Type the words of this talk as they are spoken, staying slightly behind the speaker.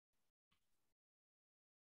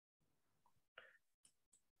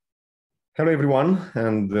Hello, everyone,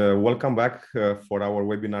 and welcome back for our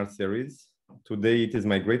webinar series. Today, it is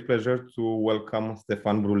my great pleasure to welcome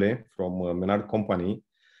Stéphane Brûlé from Menard company.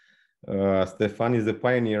 Stéphane is a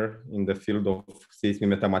pioneer in the field of seismic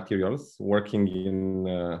metamaterials, working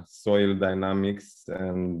in soil dynamics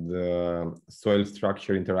and soil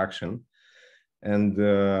structure interaction.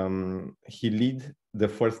 And he led the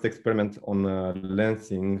first experiment on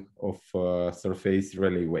lensing of surface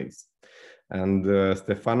Rayleigh waves. And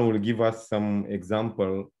Stéphane will give us some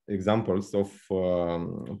examples of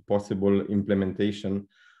possible implementation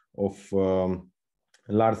of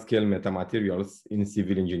large-scale metamaterials in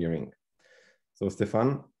civil engineering. So,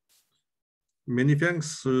 Stéphane. Many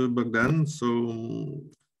thanks, Bogdan. So,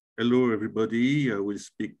 hello, everybody. I will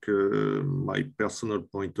speak my personal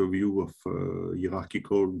point of view of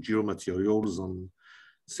hierarchical geomaterials and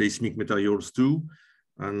seismic materials too.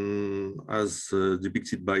 And as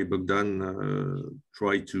depicted by Bogdan,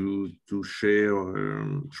 try to share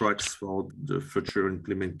tracks for the future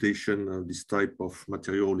implementation of this type of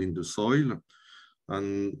material in the soil.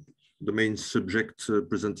 And the main subject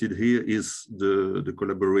presented here is the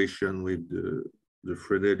collaboration with the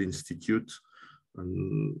Fresnel Institute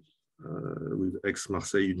and with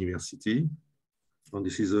Aix-Marseille University. And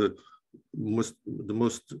this is the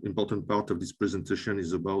most important part of this presentation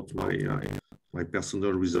is about my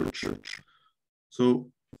personal research. So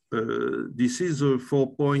this is a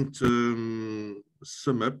 4-point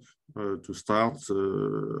sum up. To start,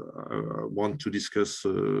 I want to discuss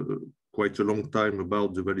quite a long time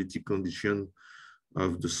about the validity condition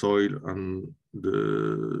of the soil and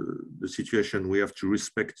the situation we have to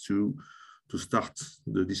respect to start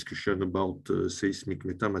the discussion about seismic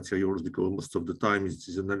metamaterials, because most of the time it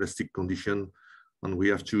is an elastic condition and we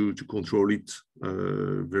have to control it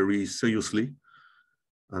very seriously.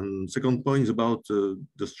 And second point is about the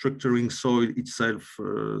structuring soil itself.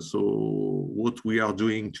 So what we are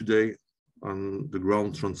doing today on the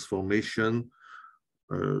ground transformation,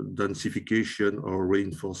 densification or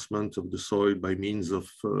reinforcement of the soil by means of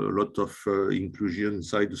a lot of inclusion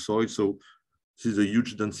inside the soil. So this is a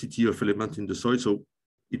huge density of element in the soil. So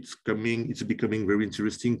it's becoming very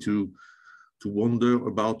interesting to wonder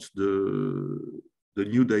about the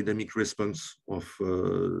new dynamic response of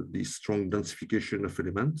this strong densification of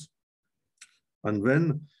elements. And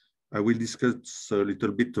then I will discuss a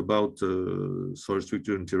little bit about soil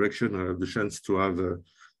structure interaction. I have the chance to have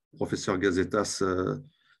Professor Gazetas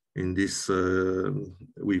in this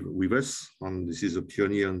with us, and this is a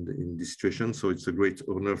pioneer in this situation. So it's a great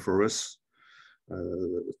honor for us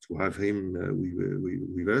to have him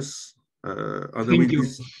with us. Thank you.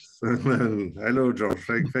 Hello, George.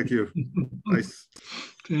 Thank you. Nice.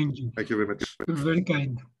 Thank you. Thank you very much. You're very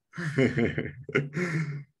kind.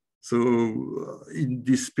 So, in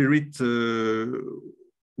this spirit,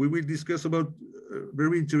 we will discuss about a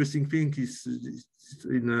very interesting thing is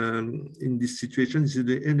in this situation is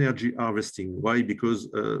the energy harvesting. Why? Because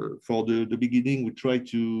for the beginning, we try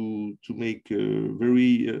to make a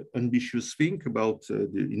very ambitious thing about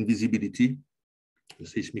the invisibility, the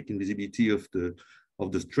seismic invisibility of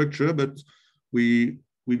the structure, but we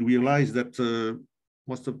realize that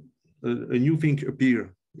most of a new thing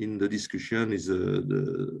appear in the discussion is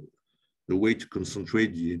the way to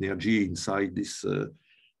concentrate the energy inside this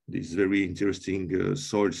very interesting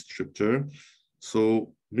soil structure.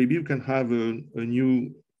 So maybe you can have a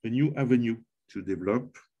new avenue to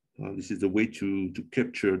develop. This is the way to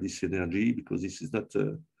capture this energy, because this is not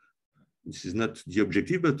the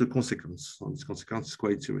objective, but the consequence. And this consequence is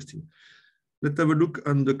quite interesting. Let's have a look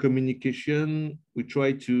on the communication. We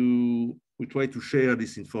try to share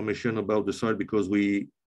this information about the soil because we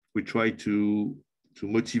try to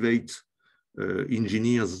motivate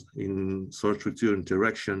engineers in soil structure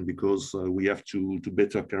interaction, because we have to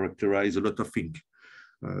better characterize a lot of things.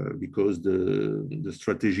 Because the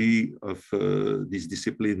strategy of this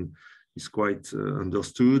discipline is quite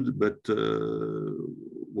understood, but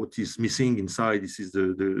what is missing inside is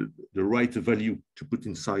the right value to put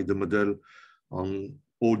inside the model on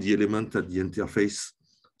all the elements at the interface.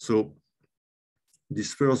 So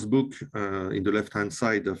this first book in the left-hand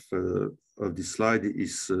side of this slide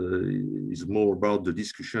is more about the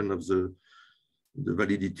discussion of the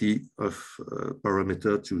validity of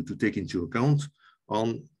parameter to take into account.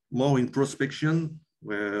 On more introspection,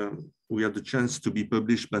 where we had the chance to be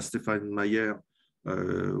published by Stéphane Mayer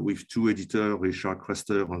with two editors, Richard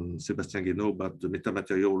Crester and Sébastien Guénaud, about the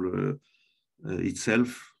metamaterial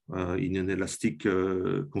itself in an elastic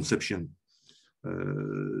conception.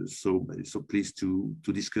 So pleased to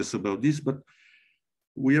discuss about this, but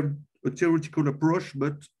we have a theoretical approach,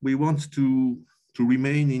 but we want to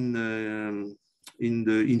remain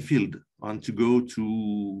in field and to go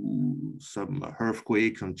to some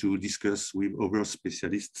earthquake and to discuss with other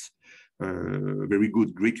specialists, very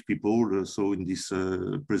good Greek people. So in this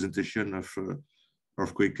presentation of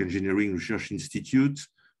Earthquake Engineering Research Institute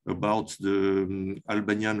about the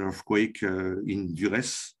Albanian earthquake in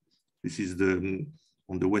Durrës. This is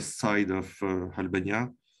on the west side of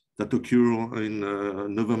Albania that occurred in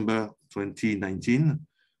November 2019.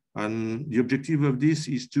 And the objective of this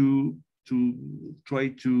is to try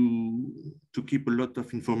to keep a lot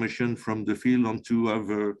of information from the field and to have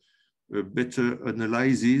a better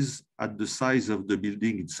analysis at the size of the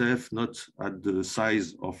building itself, not at the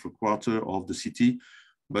size of a quarter of the city,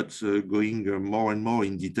 but going more and more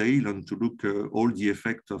in detail and to look all the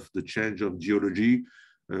effect of the change of geology,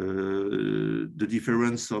 the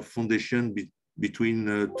difference of foundation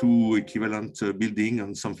between two equivalent building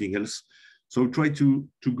and something else. So try to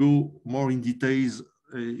go more in details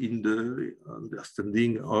in the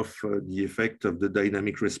understanding of the effect of the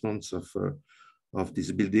dynamic response of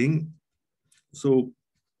this building. So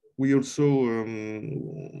we also,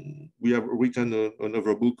 we have written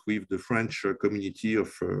another book with the French community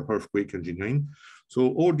of earthquake engineering.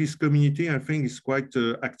 So all this community, I think, is quite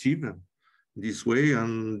active this way,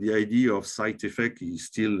 and the idea of site effect is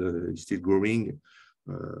still growing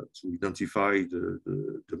to identify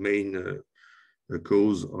the main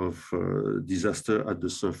cause of disaster at the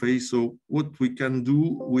surface. So what we can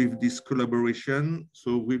do with this collaboration,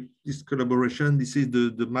 this is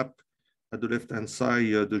the map at the left-hand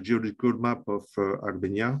side, the geological map of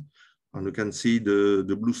Albania. And you can see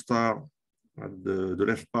the blue star at the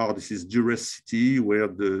left part. This is Durrës city, where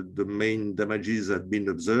the main damages had been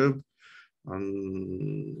observed.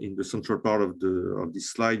 And in the central part of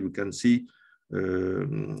this slide, we can see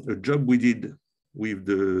a job we did with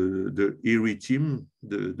the ERI team,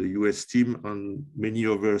 the US team, and many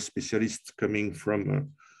other specialists coming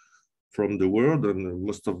from the world, and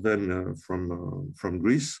most of them from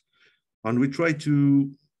Greece. And we try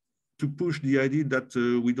to push the idea that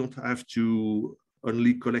we don't have to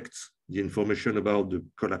only collect the information about the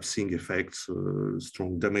collapsing effects,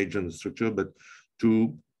 strong damage on the structure, but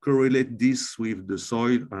to correlate this with the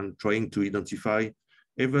soil and trying to identify,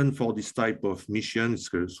 even for this type of mission,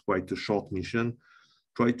 it's quite a short mission,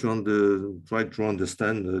 try to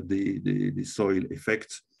understand the soil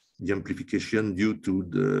effect, the amplification due to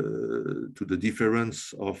the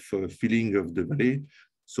difference of filling of the valley.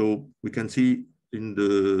 So we can see in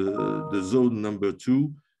the zone number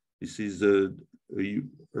 2, this is a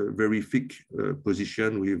very thick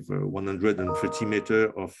position with 130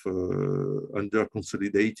 meters of under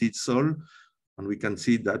consolidated soil. And we can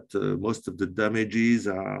see that most of the damages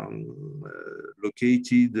are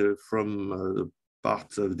located from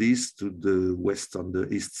part of this to the west on the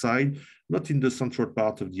east side, not in the central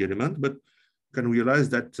part of the element, but can realize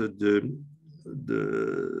that the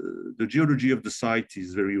geology of the site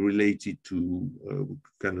is very related to we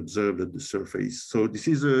can observe at the surface. So this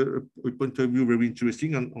is a point of view very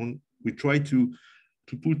interesting, and we try to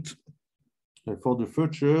put for the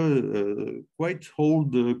future quite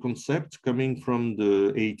old concept coming from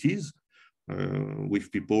the 80s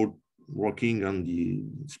with people working on the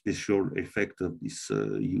special effect of this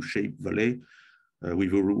U-shaped valley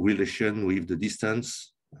with a relation with the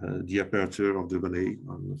distance, the aperture of the valley,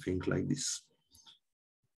 and things like this.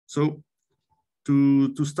 So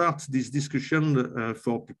to start this discussion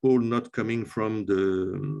for people not coming from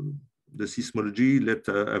the seismology, let's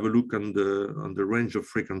have a look on the range of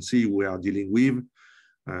frequency we are dealing with.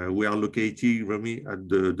 We are located really at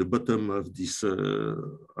the bottom of this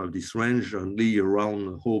range, only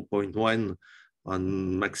around 0.1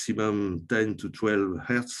 and maximum 10 to 12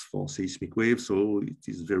 hertz for seismic waves. So it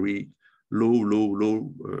is very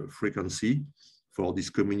low frequency for this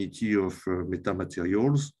community of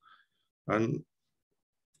metamaterials. And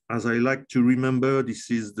as I like to remember,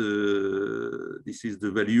 this is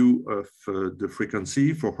the value of the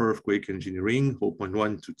frequency for earthquake engineering,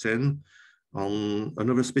 0.1 to 10.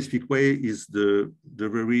 Another specific way is the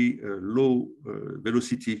very low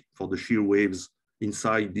velocity for the shear waves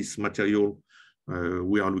inside this material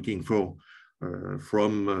we are looking for,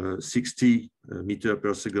 from 60 meters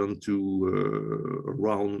per second to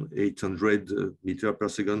around 800 meters per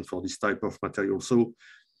second for this type of material. So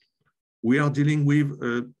we are dealing with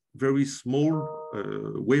a very small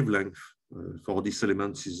wavelength for these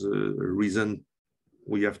elements. Is a reason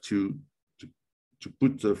we have to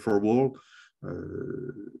put forward.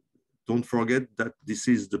 Don't forget that this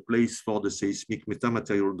is the place for the seismic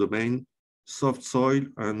metamaterial domain, soft soil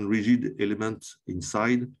and rigid elements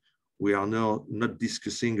inside. We are now not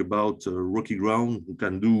discussing about rocky ground who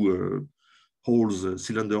can do holes,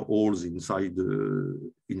 cylinder holes inside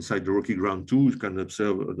the rocky ground too. You can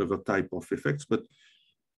observe another type of effects, but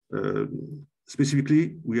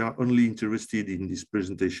specifically, we are only interested in this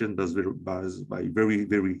presentation by very,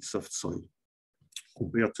 very soft soil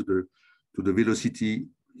compared to the velocity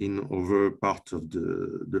in other part of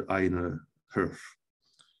the iron earth.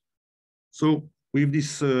 So with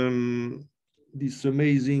this this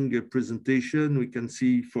amazing presentation, we can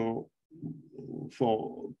see for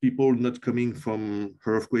people not coming from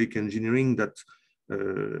earthquake engineering that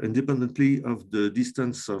independently of the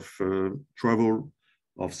distance of travel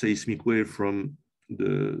of seismic wave from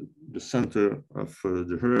the center of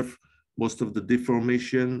the earth, most of the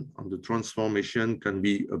deformation and the transformation can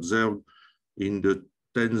be observed in the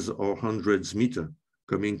tens or hundreds meter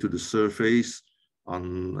coming to the surface.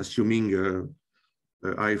 And assuming a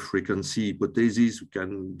high frequency hypothesis, we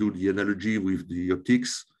can do the analogy with the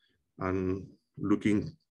optics and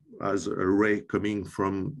looking as a ray coming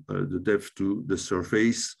from the depth to the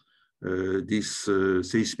surface. This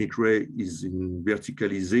seismic ray is in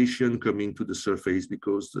verticalization coming to the surface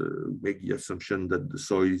because make the assumption that the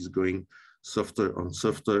soil is going softer and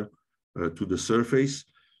softer to the surface.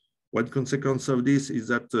 One consequence of this is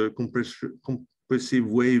that compressive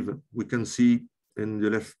wave we can see in the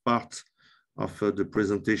left part of the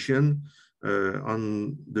presentation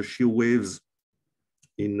on the shear waves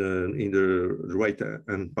in the right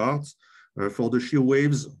hand part. For the shear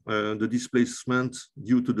waves, the displacement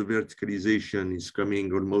due to the verticalization is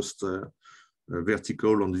coming almost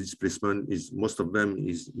vertical, and the displacement is, most of them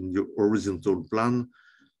is in the horizontal plane.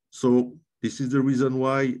 So this is the reason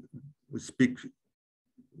why we speak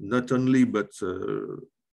not only, but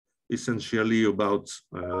essentially about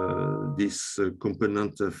this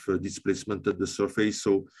component of displacement at the surface.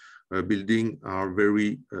 So buildings are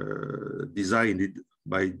very designed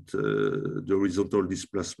by the horizontal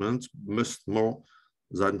displacement, much more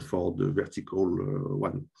than for the vertical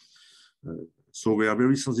one. So we are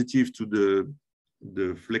very sensitive to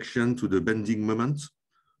the flexion, to the bending moment.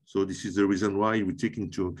 So this is the reason why we take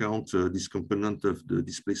into account this component of the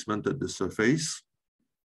displacement at the surface.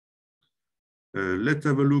 Let's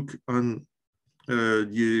have a look on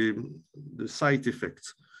the site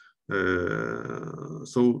effects.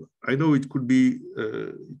 So I know it could be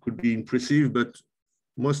impressive, but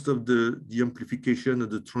most of the amplification of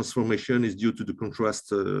the transformation is due to the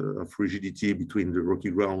contrast of rigidity between the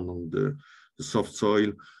rocky ground and the soft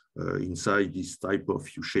soil inside this type of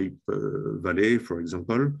U-shaped valley, for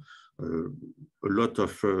example. A lot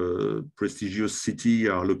of prestigious cities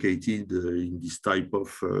are located in this type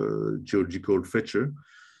of geological feature.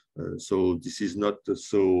 So this is not an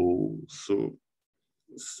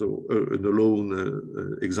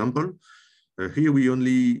alone example. Here we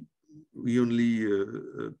only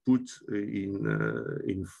put in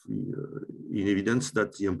evidence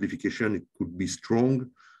that the amplification it could be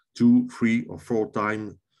strong 2, 3, or 4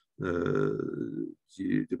 times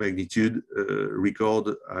the magnitude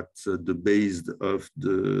recorded at the base of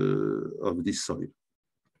this soil.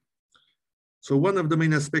 So one of the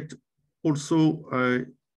main aspects also I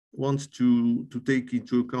want to take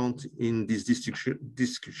into account in this discussion,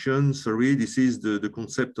 this is the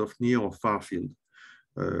concept of near or far field.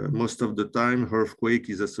 Most of the time, earthquake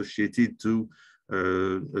is associated to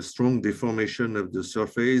a strong deformation of the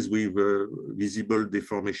surface with visible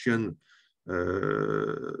deformation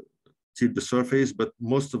till the surface, but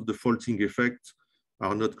most of the faulting effects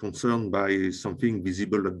are not concerned by something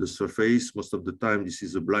visible at the surface. Most of the time, this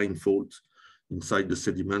is a blind fault inside the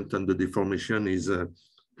sediment, and the deformation is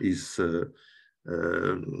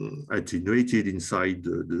attenuated inside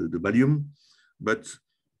the volume. But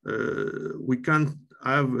we can't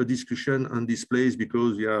have a discussion on this place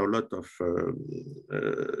because there are a lot of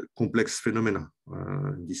complex phenomena,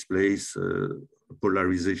 displace,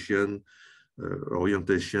 polarization,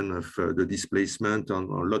 orientation of the displacement, and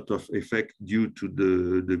a lot of effect due to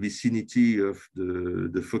the vicinity of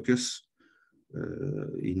the focus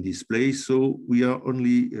in this place. So we are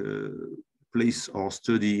only place our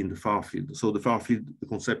study in the far field. So the far field, the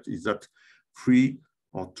concept is that 3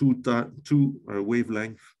 or 2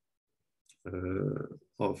 wavelength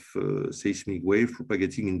of seismic wave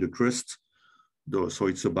propagating in the crust. So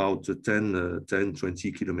it's about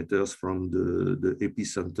 10-20 kilometers from the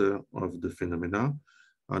epicenter of the phenomena.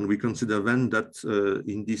 And we consider then that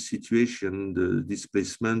in this situation, the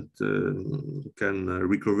displacement can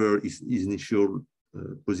recover its initial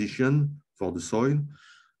position for the soil.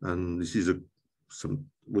 And this is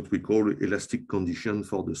what we call elastic condition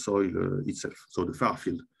for the soil itself. So the far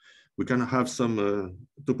field. We can have some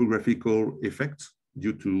topographical effects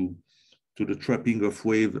due to the trapping of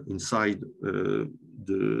wave inside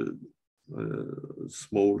the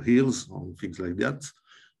small hills or things like that.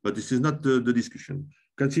 But this is not the discussion.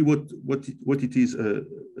 You can see what it is, a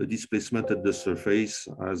displacement at the surface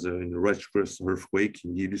as in a Hierachical earthquake.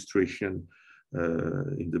 In the illustration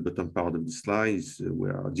in the bottom part of the slide, we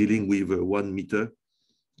are dealing with 1 meter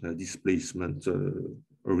displacement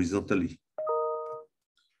horizontally.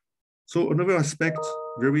 So another aspect,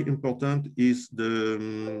 very important, is the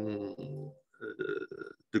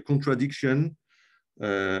contradiction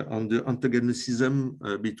on the antagonism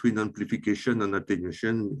between amplification and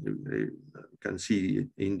attenuation. You can see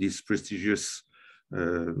in this prestigious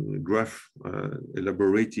graph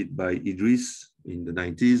elaborated by Idris in the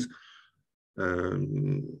 90s,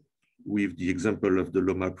 with the example of the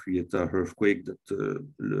Loma Prieta earthquake that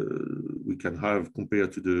we can have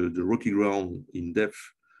compared to the rocky ground in depth.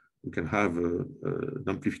 We can have an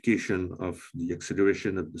amplification of the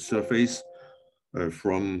acceleration at the surface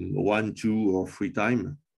from 1, 2, or 3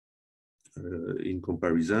 times in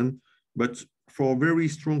comparison. But for very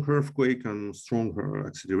strong earthquake and strong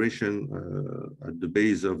acceleration at the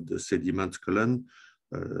base of the sediment column,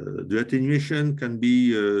 the attenuation can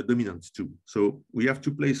be dominant too. So we have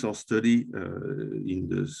to place our study in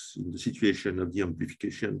the situation of the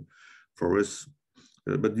amplification for us.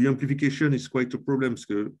 But the amplification is quite a problem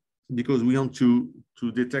because we want to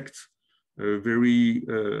detect very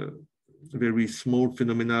small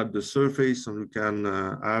phenomena at the surface, and we can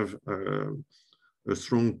have a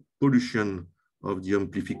strong pollution of the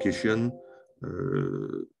amplification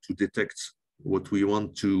to detect what we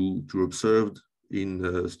want to observe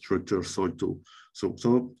in structure soil toe.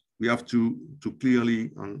 So we have to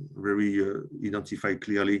clearly and very identify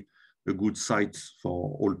clearly a good site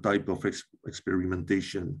for all type of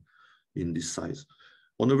experimentation in this size.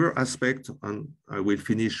 Another aspect, and I will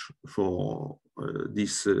finish for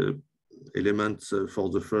this element for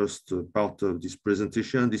the first part of this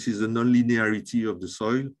presentation. This is the nonlinearity of the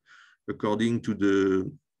soil according to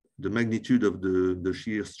the magnitude of the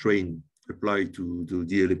shear strain applied to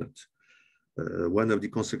the element. One of the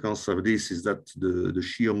consequences of this is that the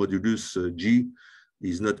shear modulus G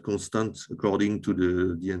is not constant according to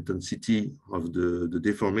the intensity of the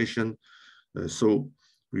deformation. So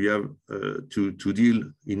we have to deal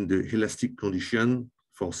in the elastic condition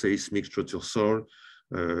for seismic structure soil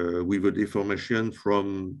with a deformation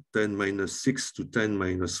from 10⁻⁶ to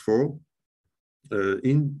 10⁻⁴.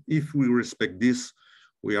 If we respect this,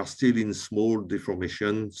 we are still in small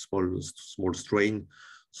deformation, small strain.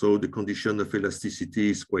 So the condition of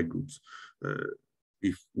elasticity is quite good.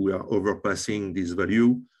 If we are overpassing this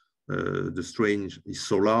value, the strain is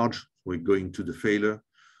so large, we're going to the failure,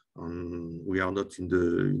 and we are not in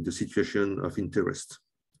the situation of interest.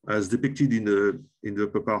 As depicted in the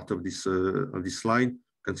upper part of this slide,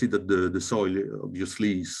 you can see that the soil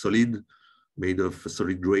obviously is solid, made of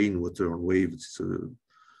solid grain, water, and waves. It's a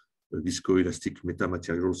viscoelastic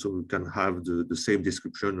metamaterial, so we can have the same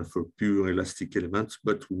description of a pure elastic element,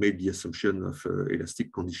 but we made the assumption of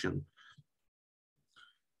elastic condition.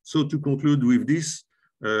 So to conclude with this,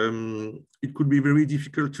 it could be very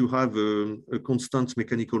difficult to have a constant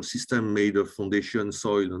mechanical system made of foundation,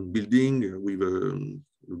 soil, and building with a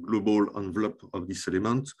global envelope of this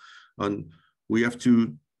element. And we have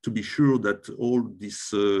to be sure that all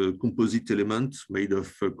these composite elements made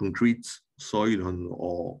of concrete, soil,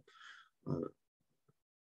 or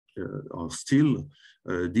steel,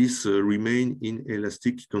 these remain in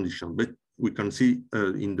elastic condition. But we can see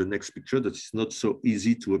in the next picture that it's not so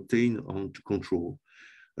easy to obtain and to control.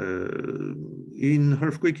 In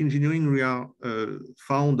earthquake engineering, we are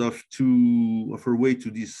fond of a way to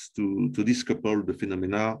decouple the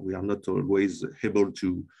phenomena. We are not always able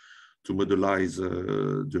to modelize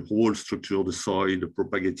the whole structure of the soil, the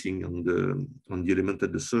propagating on the element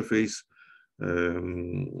at the surface.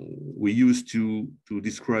 We used to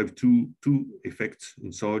describe two effects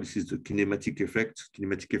in soil. This is the kinematic effect.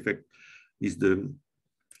 Kinematic effect is the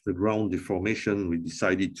ground deformation. We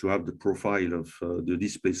decided to have the profile of the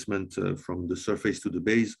displacement from the surface to the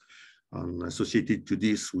base. And associated to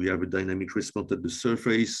this, we have a dynamic response at the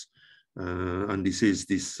surface. And this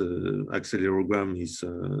accelerogram is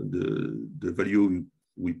the value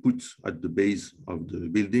we put at the base of the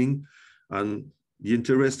building. And the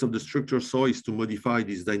interest of the structure soil is to modify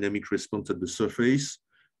this dynamic response at the surface,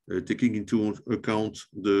 taking into account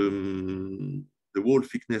the wall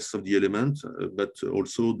thickness of the element, but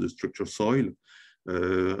also the structure soil,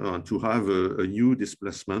 and to have a new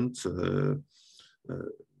displacement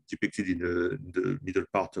depicted in the middle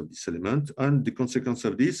part of this element. And the consequence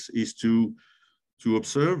of this is to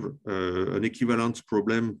observe an equivalent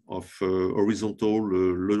problem of horizontal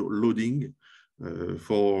loading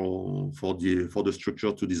for the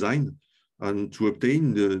structure to design. And to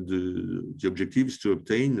obtain the objective is to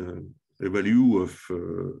obtain a value of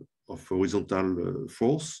horizontal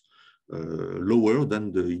force lower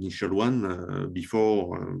than the initial one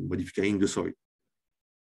before modifying the soil.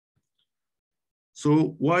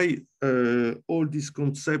 So why all this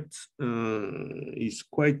concept is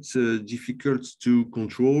quite difficult to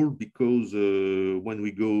control, because when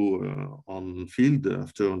we go on field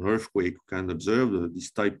after an earthquake, we can observe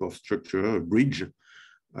this type of structure, a bridge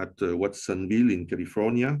at Watsonville in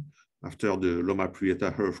California after the Loma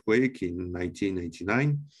Prieta earthquake in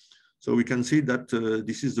 1989. So we can see that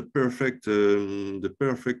this is the perfect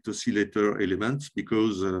oscillator element,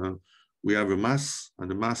 because we have a mass,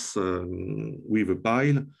 and a mass with a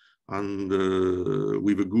pile, and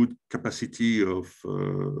with a good capacity of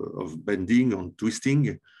bending and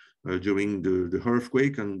twisting during the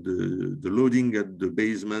earthquake, and the loading at the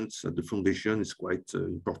basement, at the foundation, is quite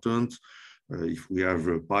important. If we have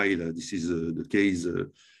a pile, this is the case,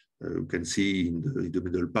 you can see in the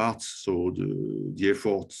middle part. So the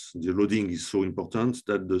effort, the loading is so important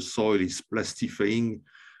that the soil is plastifying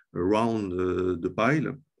around the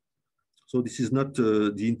pile. So this is not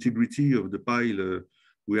the integrity of the pile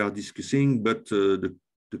we are discussing, but the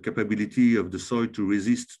capability of the soil to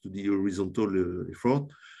resist to the horizontal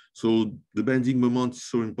effort. So the bending moment is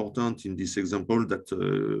so important in this example that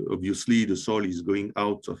obviously the soil is going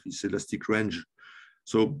out of its elastic range.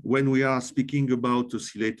 So when we are speaking about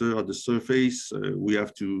oscillator at the surface, we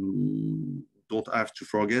don't have to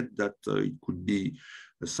forget that it could be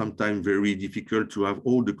sometimes very difficult to have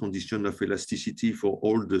all the conditions of elasticity for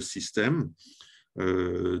all the system.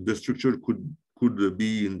 The structure could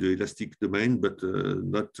be in the elastic domain, but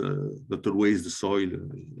not always the soil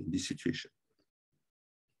in this situation.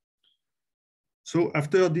 So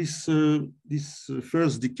after this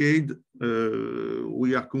first decade,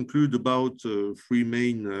 we are conclude about three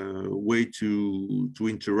main way to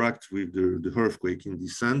interact with the earthquake in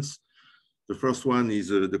this sense. The first one is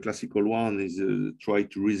the classical one, is try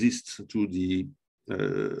to resist to the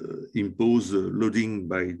imposed loading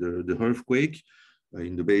by the earthquake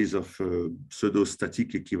in the base of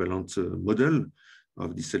pseudo-static equivalent model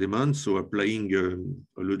of this element. So applying a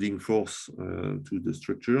loading force to the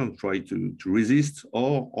structure and try to resist,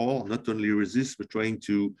 or not only resist, but trying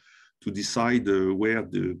to decide where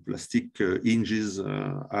the plastic hinges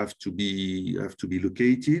have to be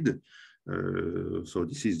located. So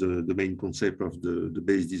this is the main concept of the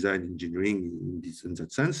base design engineering in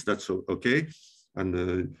that sense. That's okay,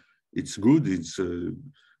 and it's good.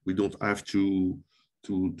 We don't have to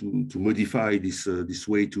modify this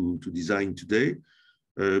way to design today,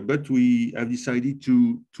 but we have decided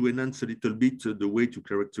to enhance a little bit the way to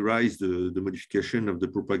characterize the modification of the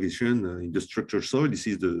propagation in the structural soil. This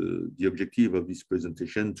is the objective of this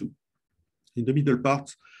presentation too. In the middle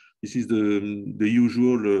part, this is the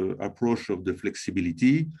usual approach of the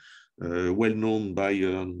flexibility, well known by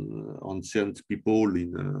ancient people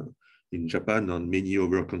in Japan and many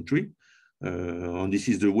other countries. And this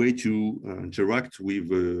is the way to interact with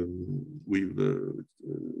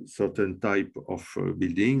certain type of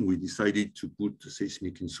building. We decided to put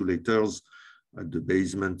seismic insulators at the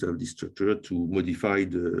basement of the structure to modify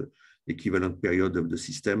the equivalent period of the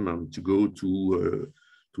system and to go to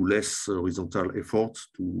less horizontal effort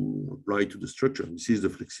to apply to the structure. This is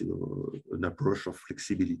an approach of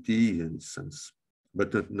flexibility in a sense,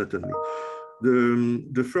 but not only.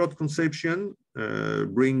 The third conception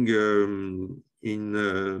bring in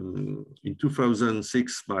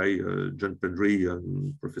 2006 by John Pedry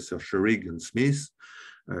and Professor Sherrig and Smith.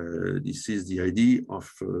 This is the idea of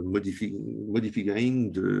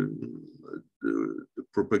modifying the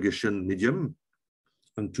propagation medium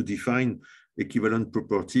and to define equivalent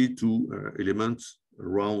property to elements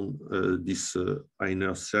around this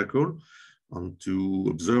inner circle, and to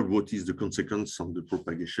observe what is the consequence on the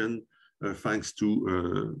propagation thanks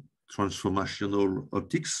to transformational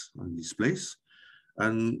optics on this place.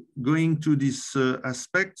 And going to this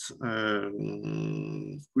aspect,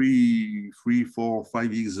 3, 4,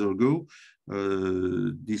 5 years ago,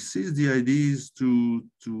 this is the idea is to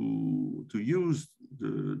use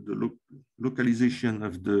the localization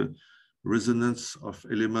of the resonance of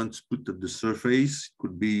elements put at the surface. It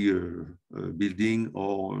could be a building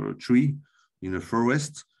or a tree in a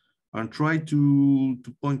forest, and try to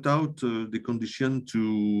point out the condition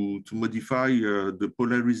to modify the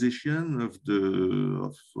polarization of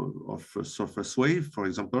surface wave, for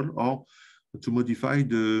example, or to modify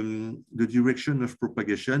the direction of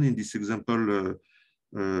propagation. In this example,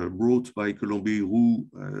 brought by Colombe Roux,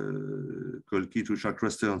 Colquitt, Richard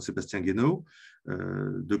Cruster, and Sébastien Guénaud,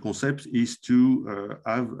 the concept is to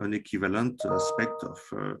have an equivalent aspect of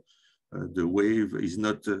the wave is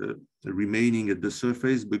not remaining at the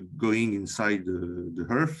surface, but going inside the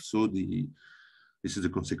earth. So this is the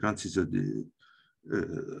consequences of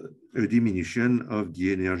a diminution of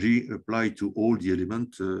the energy applied to all the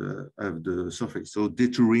elements of the surface. So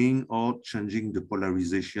detouring or changing the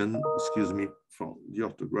polarization, excuse me for the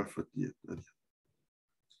orthograph at the end.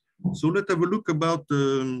 So let's have a look about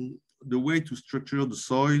the way to structure the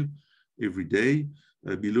soil every day,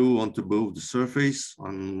 below and above the surface,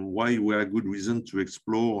 and why we have good reason to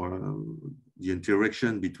explore the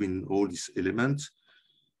interaction between all these elements.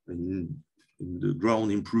 In the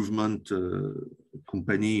ground improvement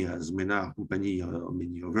company, as Menard company or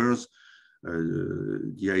many others,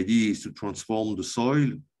 the idea is to transform the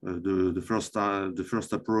soil. The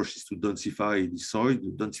first approach is to densify the soil.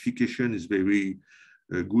 The densification is very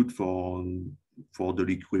good for the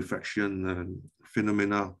liquefaction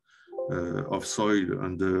phenomena of soil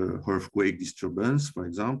under earthquake disturbance, for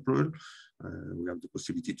example. We have the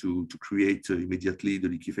possibility to create immediately the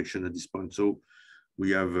liquefaction at this point. So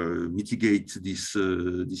we have mitigate this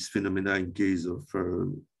phenomena in case of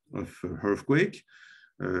earthquake.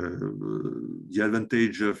 The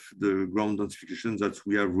advantage of the ground densification is that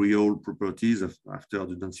we have real properties after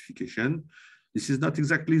the densification. This is not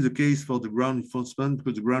exactly the case for the ground reinforcement,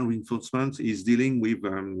 because the ground reinforcement is dealing with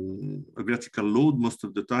a vertical load most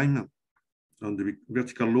of the time. And the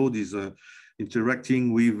vertical load is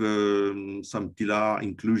interacting with some pillar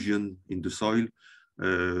inclusion in the soil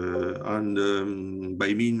and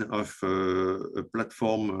by means of a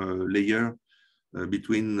platform layer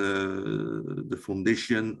between the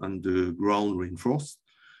foundation and the ground reinforced.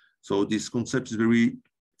 So this concept is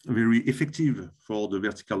very effective for the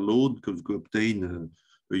vertical load, because we obtain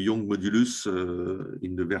a Young modulus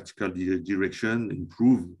in the vertical direction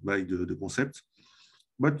improved by the concept.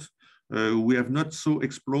 But we have not so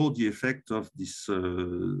explored the effect of this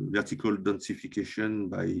vertical densification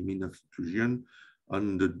by means of inclusion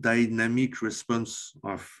on the dynamic response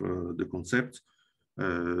of the concept.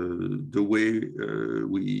 The way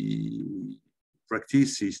we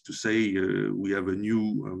practice is to say we have a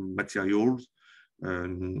new materials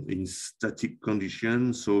in static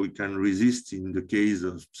conditions, so it can resist in the case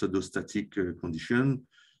of pseudostatic condition.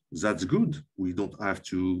 That's good. We don't have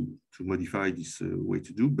to modify this way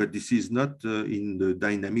to do, but this is not in the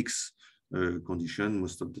dynamics condition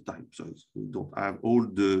most of the time. So we don't have all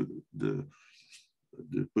the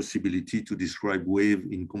possibility to describe wave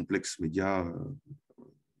in complex media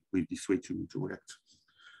with this way to react.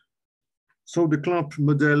 So the clamp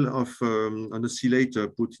model of an oscillator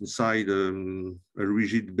put inside a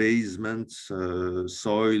rigid basement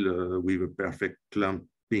soil with a perfect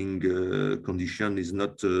clamping condition is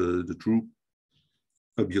not the true.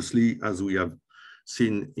 Obviously, as we have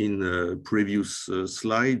seen in a previous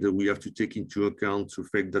slide, we have to take into account the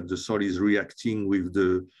fact that the soil is reacting with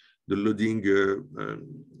the loading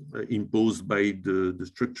imposed by the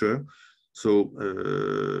structure. So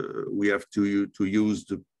we have to use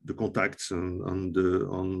the contacts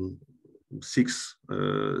on six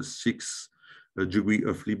degree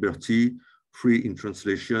of liberty, 3 in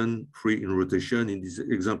translation, 3 in rotation. In this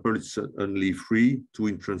example, it's only 3, 2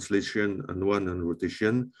 in translation and 1 in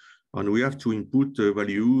rotation. And we have to input a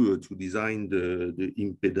value to design the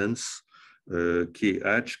impedance,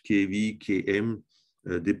 KH, KV, KM,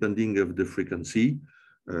 depending of the frequency.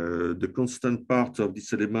 The constant part of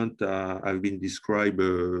this element have been described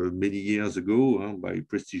many years ago by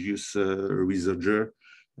prestigious researchers,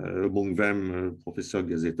 among them Professor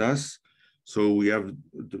Gazetas. So we have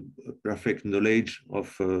the perfect knowledge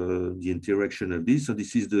of the interaction of this. So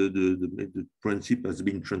this is the principle has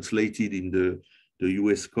been translated in the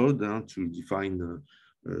US code to define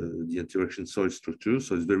the interaction soil structure.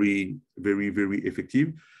 So it's very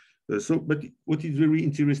effective. But what is very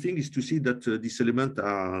interesting is to see that these elements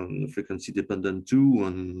are frequency dependent too,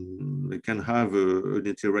 and they can have an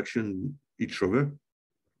interaction each other.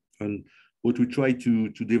 And what we try to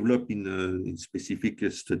develop in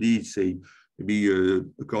specific studies, say maybe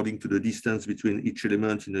according to the distance between each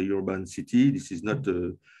element in a urban city. This is not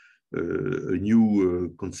a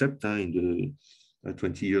new concept. In the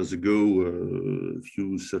 20 years ago, a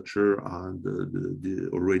few researchers had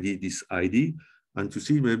already this idea. And to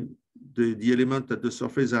see the elements at the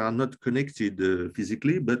surface are not connected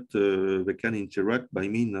physically, but they can interact by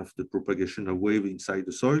means of the propagation of wave inside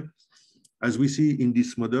the soil. As we see in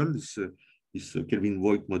this model, this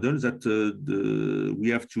Kelvin-Voigt model, that we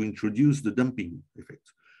have to introduce the damping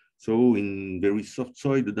effect. So in very soft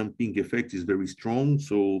soil, the damping effect is very strong.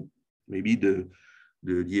 So maybe the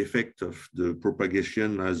effect of the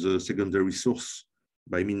propagation as a secondary source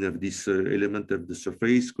by means of this element of the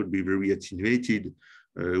surface could be very attenuated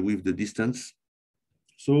with the distance.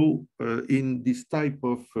 So in this type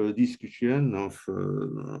of discussion of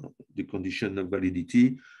the condition of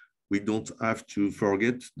validity, we don't have to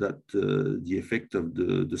forget that the effect of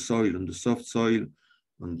the soil on the soft soil,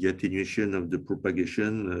 on the attenuation of the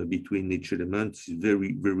propagation between each element is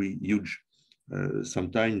very, very huge.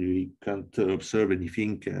 Sometimes we can't observe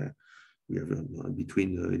anything. We have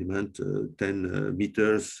between element 10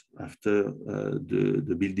 meters after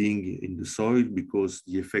the building in the soil, because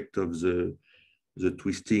the effect of the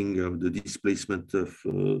twisting of the displacement of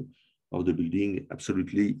the building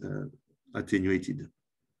absolutely attenuated.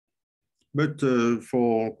 But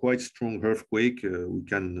for quite strong earthquake, we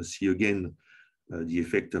can see again the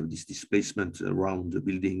effect of this displacement around the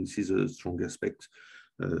building. This is a strong aspect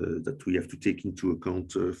that we have to take into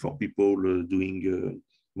account for people doing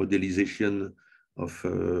modelization of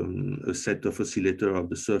a set of oscillator of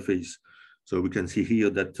the surface. So we can see here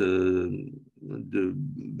that the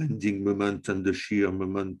bending moment and the shear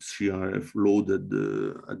moment, shear load at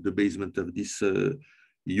the basement of this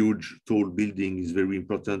huge tall building is very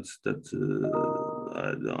important. That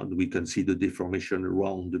and we can see the deformation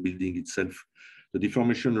around the building itself. The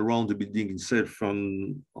deformation around the building itself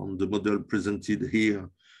on the model presented here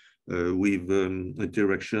with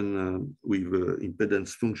interaction with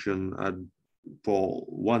impedance function had for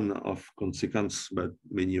one of consequence, but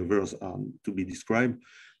many others are to be described,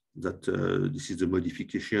 that this is a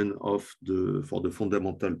modification of for the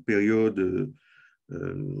fundamental period.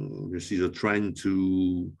 This is a trend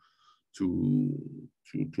to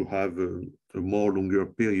have a more longer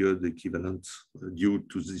period equivalent due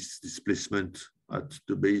to this displacement at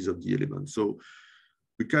the base of the element. So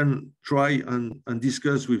we can try and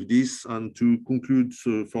discuss with this, and to conclude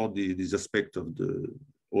for this aspect of the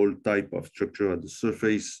all type of structure at the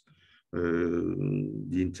surface,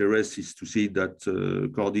 the interest is to see that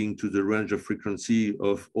according to the range of frequency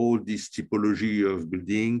of all this typology of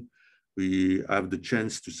building, we have the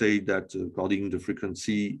chance to say that according to the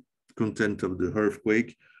frequency content of the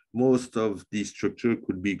earthquake, most of the structure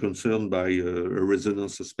could be concerned by a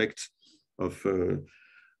resonance aspect of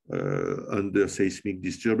under seismic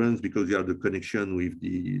disturbance, because we have the connection with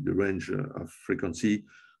the range of frequency,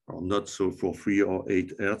 or not so for 3 or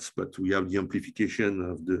 8 hertz, but we have the amplification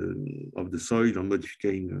of the soil and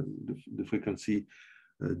modifying the frequency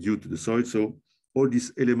due to the soil. So all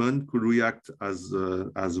these elements could react as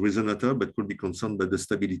resonator, but could be concerned by the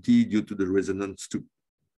stability due to the resonance too.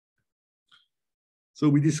 So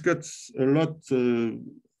we discussed a lot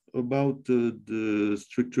about the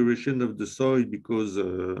structuration of the soil, because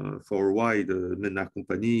for a while the Menard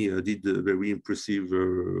company did a very impressive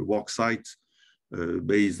work site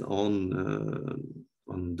based on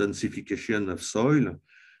densification of soil.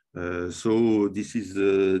 So this is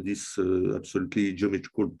this absolutely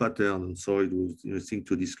geometrical pattern on soil was interesting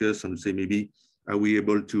to discuss, and say maybe are we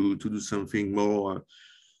able to do something more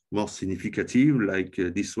significative like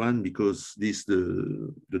this one, because this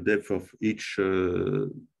the depth of each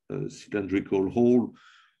cylindrical hole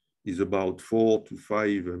is about 4 to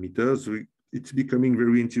 5 meters. It's becoming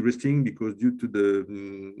very interesting, because due to the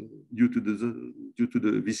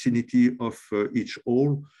vicinity of each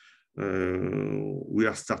hole, we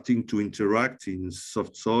are starting to interact in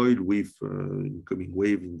soft soil with incoming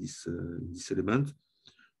wave in this element.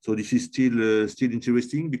 So this is still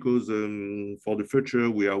interesting, because for the future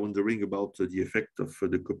we are wondering about the effect of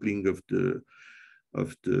the coupling of the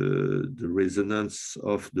resonance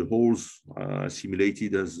of the holes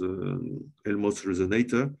simulated as Helmholtz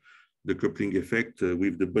resonator, the coupling effect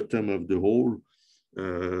with the bottom of the hole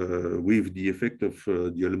with the effect of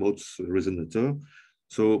the Helmholtz resonator.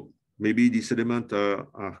 So maybe these elements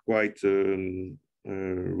are quite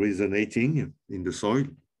resonating in the soil.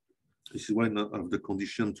 This is one of the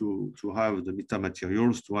conditions to have the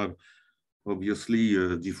metamaterials, to have obviously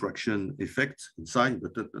a diffraction effect inside,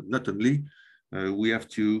 but not only. We have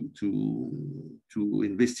to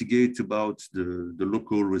investigate about the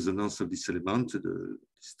local resonance of this element.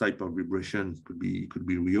 This type of vibration could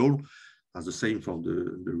be real, as the same for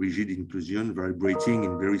the rigid inclusion vibrating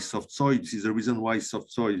in very soft soil. This is the reason why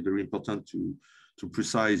soft soil is very important to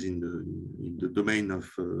precise in the domain of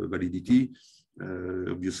validity.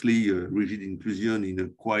 Obviously, rigid inclusion in a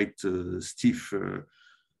quite stiff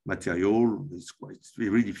material, it's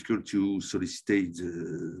very difficult to solicit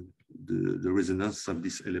the resonance of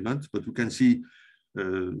this element. But we can see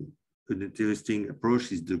an interesting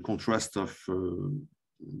approach is the contrast of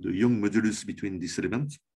the Young modulus between these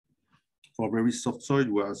elements. For very soft soil,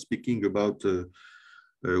 we are speaking about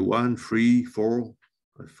 1, 3, 4,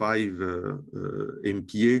 5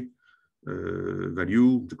 MPa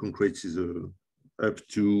value. The concrete is up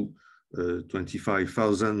to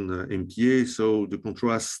 25,000 MPa. So the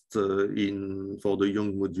contrast for the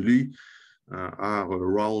young moduli are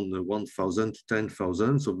around 1,000 to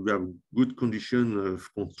 10,000. So we have good condition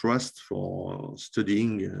of contrast for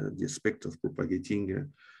studying the aspect of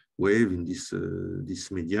propagating wave in this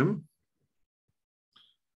medium.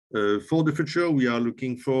 For the future, we are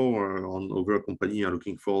looking for, on our company are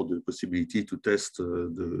looking for the possibility to test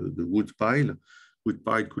the wood pile. Wood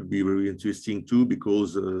pile could be very interesting too,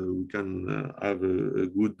 because we can have a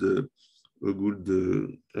good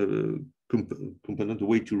component, a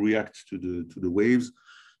way to react to the waves.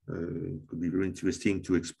 It could be very interesting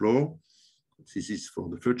to explore. This is for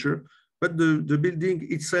the future. But the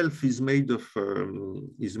building itself is made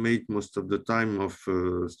most of the time of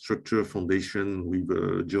structure foundation with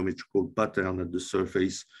a geometrical pattern at the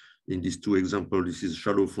surface. In these two examples, this is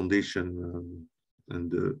shallow foundation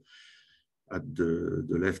and at the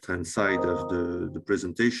left-hand side of the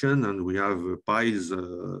presentation, and we have piles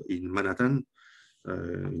in Manhattan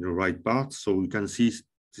in the right part. So we can see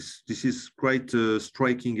this is quite a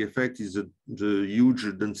striking effect, is the huge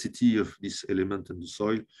density of this element in the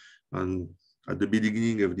soil. And at the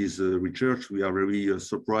beginning of this research, we are very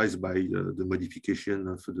surprised by the modification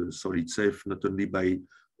of the soil itself, not only by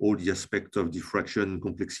all the aspects of diffraction,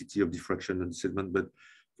 complexity of diffraction and sediment, but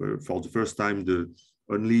for the first time,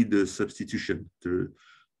 only the substitution. The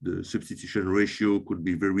substitution ratio could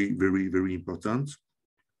be very, very, very important.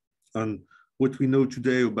 And what we know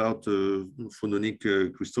today about phononic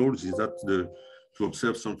crystals is that to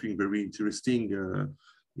observe something very interesting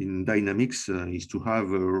in dynamics is to have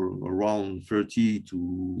around 30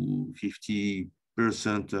 to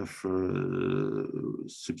 50% of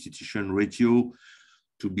substitution ratio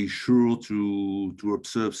to be sure to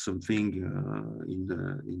observe something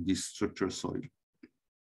in this structure soil.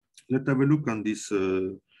 Let's have a look on this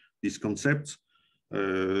concept.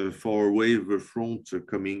 For wave front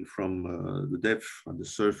coming from the depth and the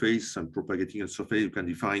surface and propagating at the surface, you can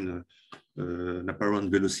define an apparent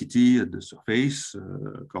velocity at the surface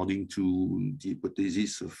according to the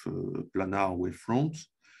hypothesis of planar wavefront.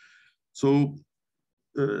 So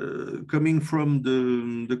coming from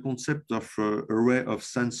the concept of array of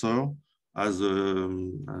sensor as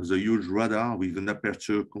a huge radar with an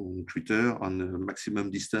aperture concreter and a maximum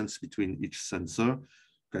distance between each sensor,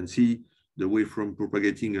 you can see the wavefront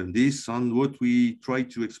propagating on this, and what we try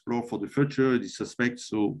to explore for the future, this aspect.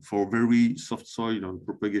 So for very soft soil and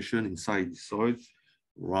propagation inside the soil,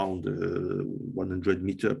 around 100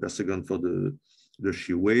 meters per second for the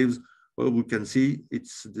shear waves, well, we can see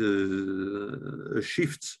it's a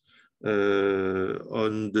shift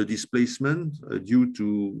on the displacement due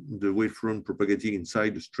to the wavefront propagating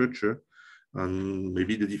inside the structure. And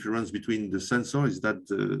maybe the difference between the sensor is that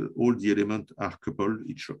all the elements are coupled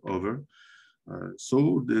each other.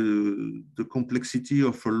 So the complexity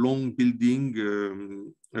of a long building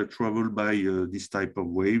traveled by this type of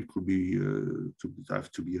wave could be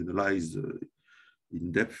have to be analyzed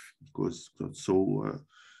in depth, because it's not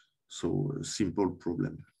so simple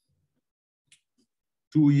problem.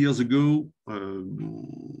 2 years ago,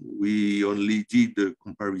 we only did a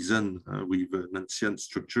comparison with an ancient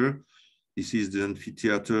structure. This is the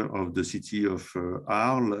amphitheater of the city of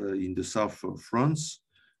Arles in the south of France.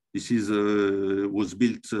 This was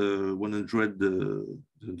built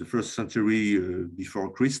the first century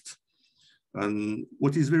before Christ. And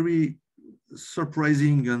what is very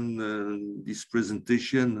surprising on this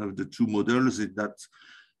presentation of the two models is that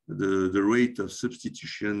the rate of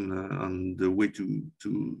substitution and the way to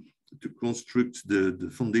construct the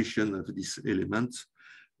foundation of this element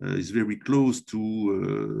is very close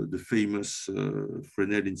to the famous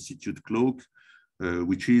Fresnel Institute cloak,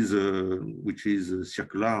 which is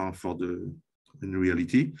circular in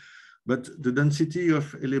reality. But the density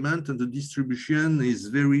of element and the distribution is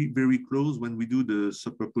very, very close. When we do the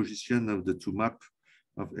superposition of the two maps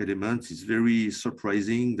of elements, it's very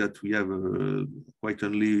surprising that we have quite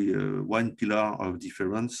only one pillar of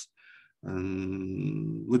difference.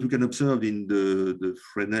 And what we can observe in the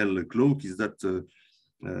Fresnel cloak is that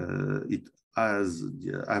it has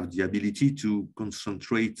the ability to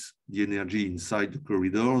concentrate the energy inside the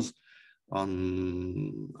corridors.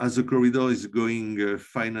 As the corridor is going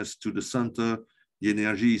finest to the center, the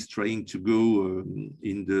energy is trying to go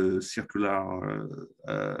in the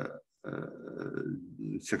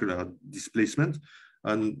circular displacement,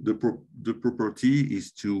 and the property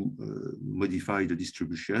is to modify the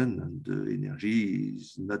distribution, and the energy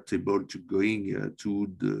is not able to going to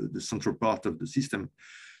the central part of the system.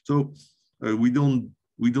 So we don't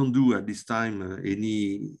do at this time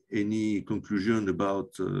any conclusion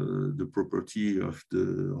about the property of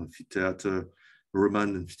the amphitheater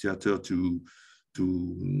Roman amphitheater to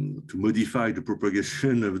modify the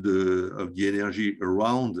propagation of the energy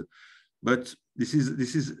around. But this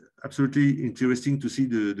is absolutely interesting to see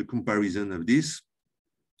the comparison of this.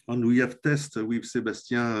 And we have tested with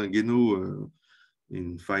Sébastien Guénaud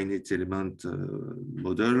in finite element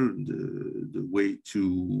model the way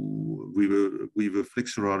to with a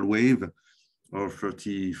flexural wave of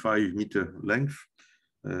 35-meter length.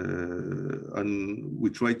 And we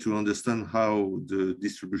try to understand how the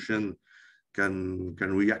distribution can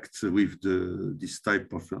react with this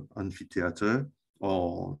type of amphitheater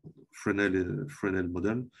or Fresnel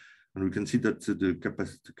model. And we can see that the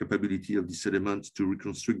capability of this element to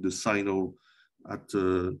reconstruct the signal at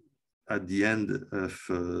the end of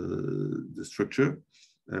the structure,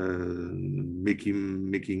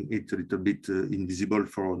 making it a little bit invisible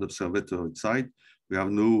for an observer outside. We have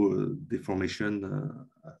no deformation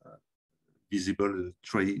visible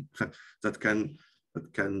that can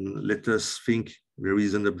let us think there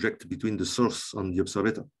is an object between the source and the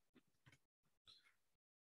observer.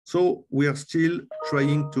 So we are still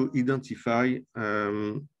trying to identify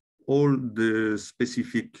all the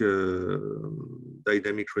specific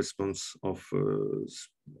dynamic response of a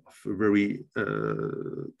very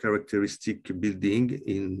characteristic building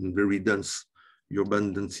in very dense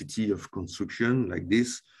urban density of construction like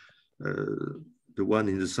this. The one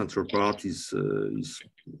in the central part is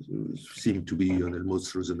seemed to be an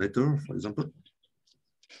Helmholtz resonator, for example.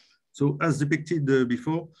 So as depicted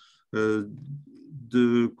before,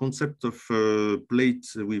 the concept of plate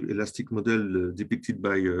with elastic model depicted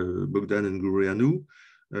by Bogdan and Gureanu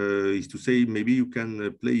is to say maybe you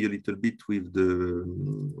can play a little bit with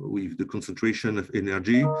the concentration of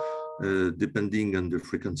energy depending on the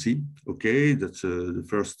frequency. Okay, that's the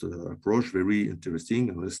first approach, very interesting,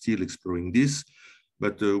 and we're still exploring this.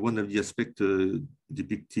 But one of the aspects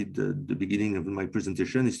depicted at the beginning of my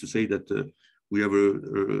presentation is to say that we have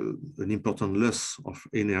an important loss of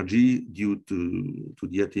energy due to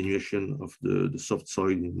the attenuation of the soft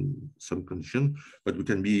soil in some condition, but we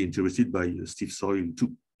can be interested by stiff soil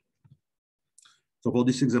too. So for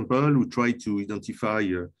this example, we try to identify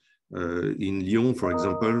in Lyon, for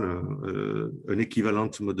example, an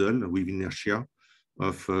equivalent model with inertia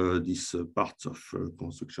of this part of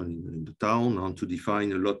construction in the town, and to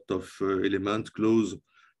define a lot of elements close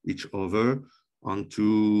each other, and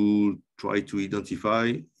to try to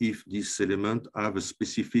identify if this element have a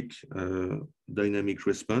specific dynamic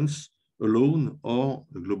response alone or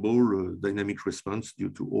a global dynamic response due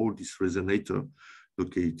to all these resonators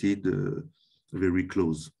located very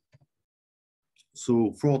close.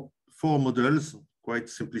 So for four models, quite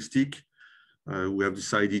simplistic, we have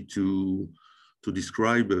decided to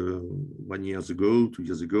describe 1 year ago, 2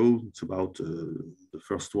 years ago. It's about the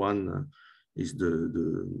first one is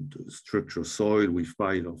the structure soil with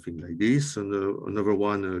pile or thing like this, and another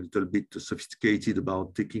one a little bit sophisticated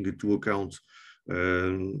about taking into account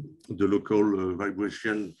the local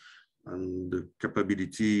vibration and the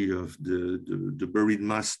capability of the buried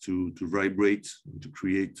mass to vibrate, to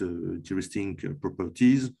create interesting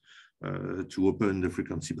properties, to open the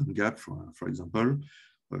frequency band gap, for example.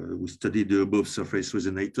 We studied the above surface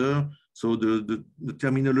resonator. So the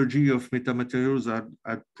terminology of metamaterials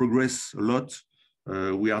had progressed a lot.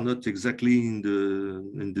 We are not exactly in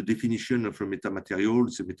the definition of a metamaterial.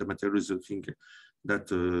 It's a metamaterial is a thing that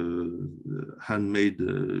handmade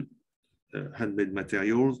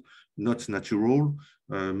materials, not natural,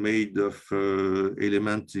 made of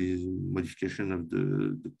element modification of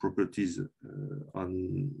the properties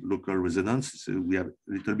on local resonance. So we are a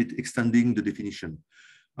little bit extending the definition.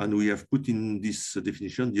 And we have put in this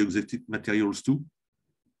definition the exotic materials too.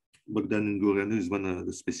 Bogdan Gureanu is one of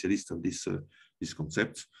the specialists of this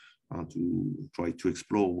concept, to try to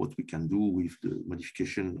explore what we can do with the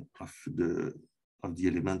modification of the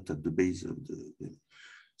element at the base of the.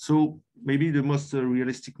 So maybe the most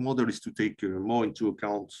realistic model is to take more into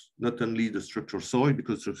account not only the structural soil,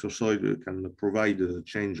 because structural soil can provide a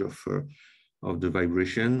change of the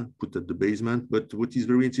vibration put at the basement. But what is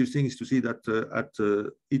very interesting is to see that at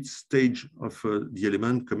each stage of the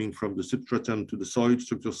element coming from the substratum to the soil,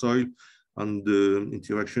 structural soil, and the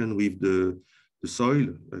interaction with the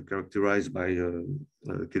soil characterized by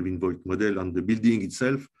Kelvin Voigt model and the building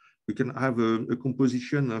itself, we can have a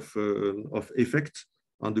composition of effect,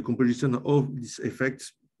 and the composition of this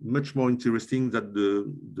effect much more interesting than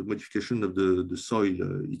the modification of the soil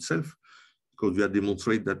itself, because we have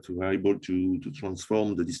demonstrated that we are able to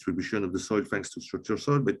transform the distribution of the soil thanks to structural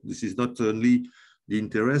soil. But this is not only the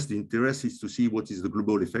interest. The interest is to see what is the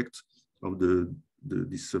global effect of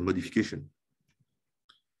this modification.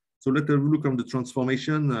 So let's have a look on the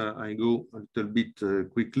transformation. I go a little bit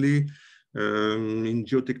quickly. In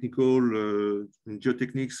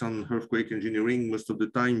geotechnics and earthquake engineering, most of the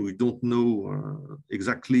time we don't know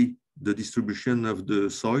exactly the distribution of the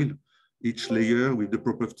soil, each layer with the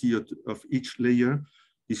property of each layer.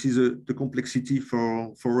 This is the complexity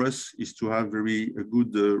for us is to have a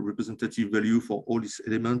good representative value for all these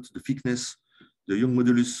elements, the thickness, the Young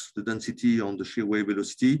modulus, the density, and the shear wave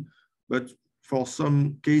velocity. But for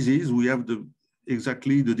some cases, we have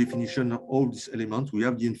exactly the definition of all these elements. We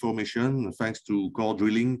have the information thanks to core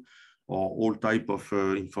drilling or all type of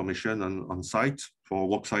information on site for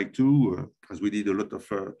work site too, as we did a lot of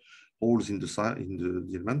holes in the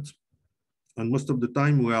element. And most of the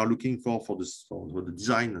time we are looking for the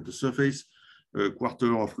design of the surface, a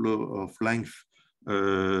quarter of length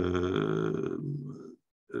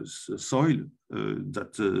soil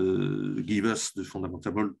that give us the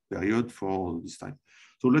fundamental period for this time.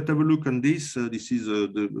 So let's have a look on this. This is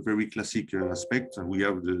the very classic aspect. We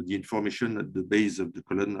have the information at the base of the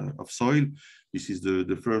column of soil. This is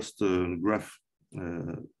the first graph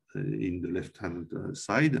in the left-hand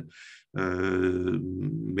side,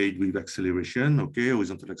 made with acceleration, okay,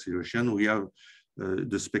 horizontal acceleration. We have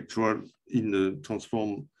the spectral in the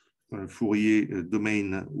transform Fourier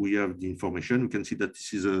domain. We have the information. We can see that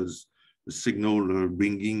this is a signal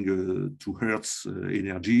bringing 2 Hertz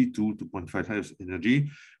energy, 2.5 Hertz energy.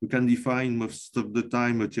 We can define most of the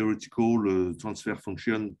time a theoretical transfer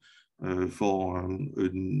function for a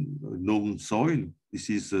known soil. This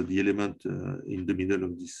is the element in the middle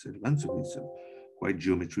of this element, so it's quite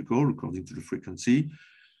geometrical according to the frequency.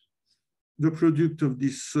 The product of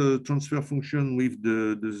this transfer function with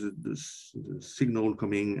the signal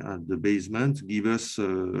coming at the basement give us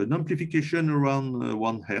an amplification around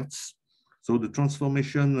 1 Hertz. So the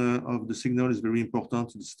transformation of the signal is very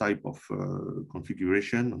important in this type of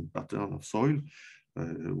configuration and pattern of soil.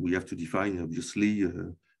 We have to define, obviously,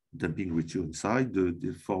 damping ratio inside. The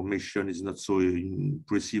deformation is not so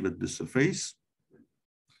impressive at the surface.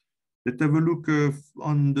 Let's have a look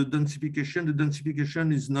on the densification. The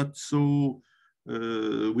densification is not so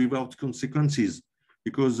without consequences,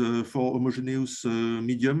 because for homogeneous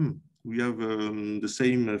medium, we have the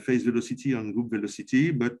same phase velocity and group velocity,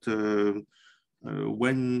 but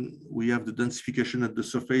when we have the densification at the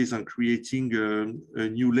surface and creating a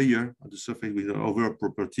new layer at the surface with other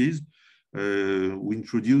properties, we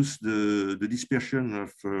introduce the dispersion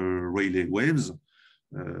of Rayleigh waves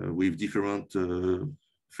with different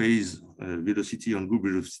phase velocity and group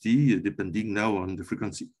velocity, depending now on the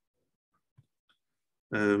frequency.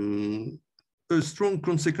 A strong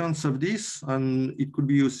consequence of this, and it could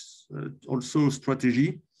be also a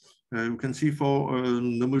strategy. You can see for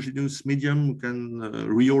an homogeneous medium, we can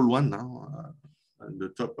real one now at the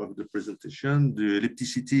top of the presentation, the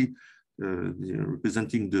ellipticity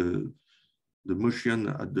representing the motion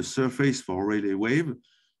at the surface for Rayleigh wave.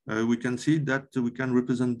 We can see that we can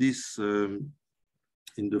represent this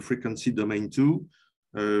in the frequency domain too.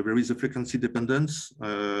 There is a frequency dependence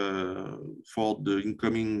for the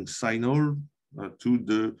incoming signal to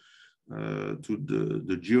the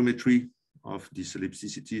geometry of this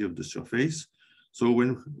ellipticity of the surface. So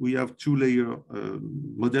when we have 2-layer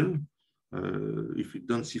model, if we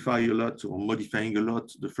densify a lot or modifying a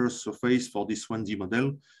lot the first surface for this 1D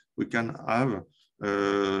model, we can have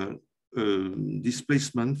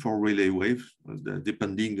displacement for Rayleigh wave,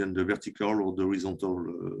 depending on the vertical or the horizontal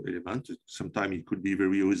element. Sometimes it could be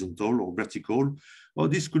very horizontal or vertical, or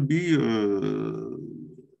this could be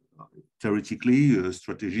theoretically a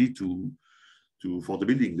strategy for the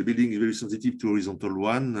building. The building is very sensitive to horizontal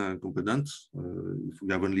one component. If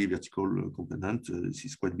we have only vertical component, this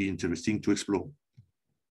is quite interesting to explore.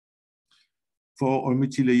 For a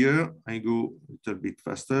multi-layer, I go a little bit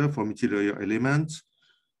faster. For multi-layer elements,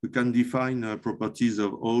 we can define properties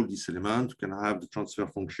of all these elements. We can have the transfer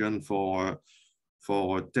function for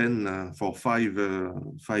 5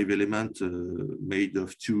 elements made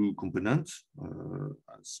of 2 components,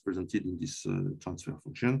 as presented in this transfer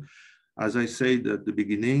function. As I said at the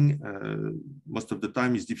beginning, most of the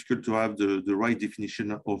time it's difficult to have the right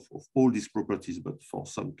definition of all these properties, but for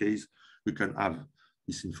some case, we can have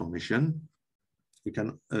this information. We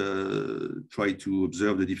can try to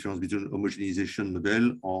observe the difference between homogenization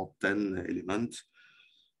model or 10 elements.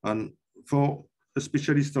 And for a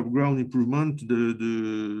specialist of ground improvement,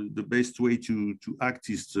 the best way to act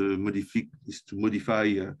is to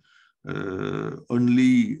modify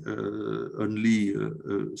only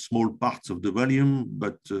small parts of the volume,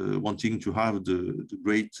 but wanting to have the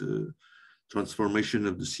great transformation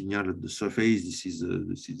of the signal at the surface. This is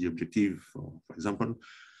the objective, for example.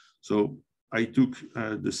 So I took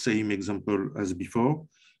the same example as before,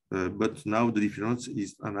 but now the difference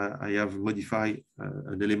is, and I have modified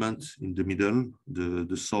an element in the middle.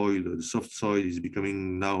 The soil, the soft soil, is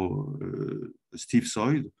becoming now a stiff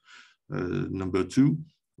soil, number 2,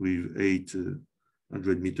 with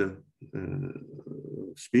 800 meter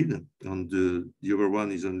speed, and the other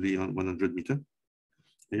one is only on 100 meter.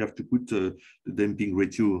 I have to put the damping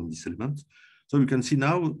ratio on this element. So you can see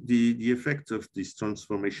now the effect of this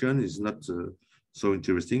transformation is not so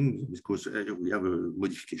interesting, because we have a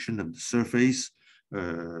modification of the surface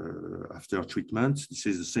after treatment. This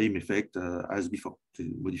is the same effect as before,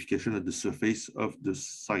 the modification of the surface of the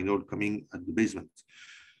signal coming at the basement.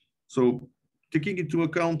 So taking into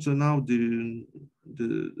account now the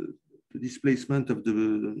displacement of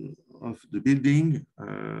the building,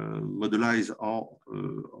 modelized of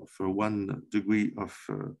 1 degree of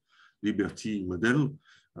liberty model.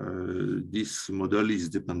 This model is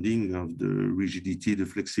depending on the rigidity, the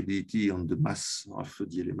flexibility, and the mass of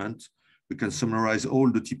the element. We can summarize all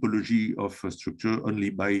the typology of a structure only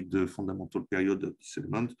by the fundamental period of this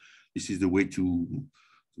element. This is the way to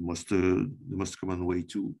the most common way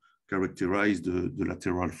to characterize the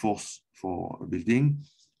lateral force for a building.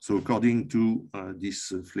 So according to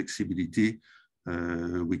this flexibility,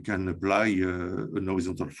 we can apply an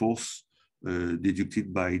horizontal force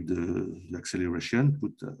deducted by the acceleration,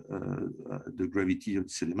 put the gravity of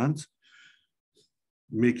this element.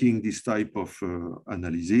 Making this type of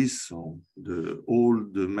analysis, so all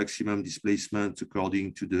the maximum displacement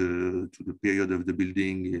according to the period of the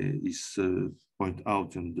building is pointed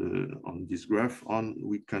out on this graph, and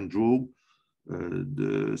we can draw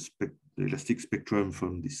the elastic spectrum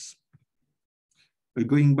from this.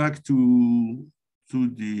 Going back to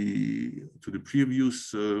the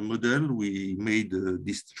previous model, we made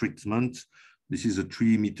this treatment. This is a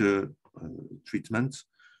 3-meter treatment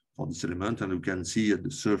for this element, and you can see at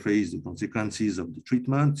the surface the consequences of the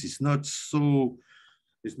treatment. It's not so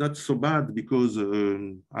bad, because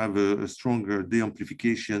I have a stronger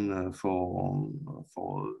de-amplification for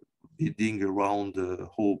building around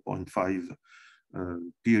 0.5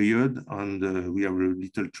 period, and we have a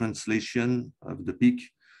little translation of the peak.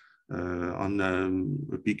 On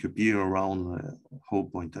a peak appear around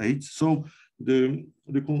 0.8. So the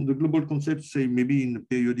global concept say maybe in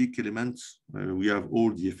periodic elements we have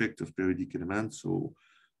all the effect of periodic elements, so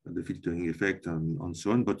the filtering effect and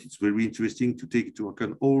so on. But it's very interesting to take into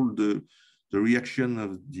account all the reaction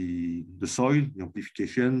of the soil, the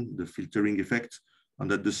amplification, the filtering effect,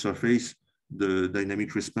 and at the surface the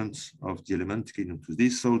dynamic response of the element came into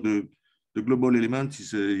this. So the global element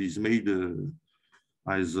is made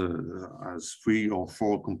as 3 or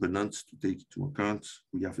 4 components to take into account.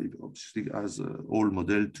 We have obviously as a whole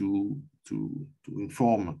model to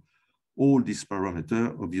inform all these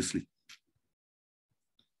parameters, obviously.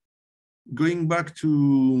 Going back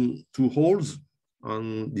to Helmholtz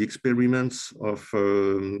on the experiments of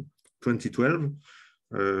 2012,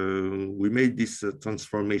 we made this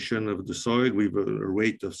transformation of the soil with a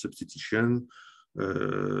rate of substitution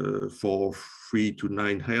for 3 to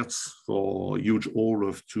 9 hertz for a huge hole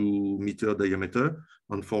of 2 meter diameter,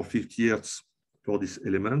 and for 50 hertz for this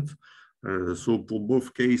element. So for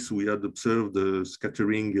both cases, we had observed the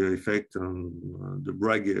scattering effect and the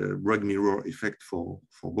Bragg mirror effect for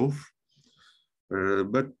both.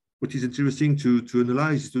 But what is interesting to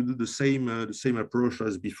analyze is to do the same approach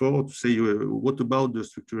as before, to say what about the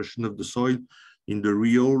structuration of the soil in the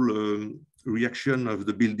real reaction of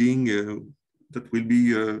the building that will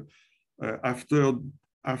be after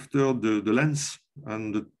the lens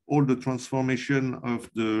and all the transformation of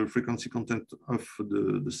the frequency content of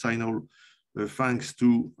the signal thanks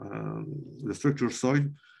to the structural soil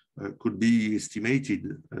could be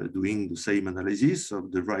estimated doing the same analysis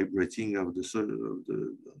of the vibrating of the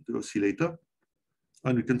oscillator.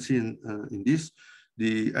 And you can see in this,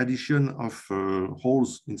 the addition of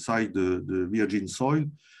holes inside the virgin soil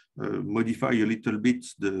modify a little bit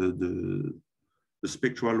the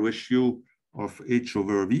spectral ratio of H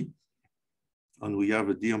over V. And we have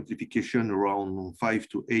a de-amplification around 5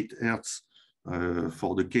 to 8 hertz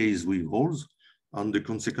for the case with holes. And the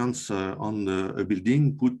consequence on a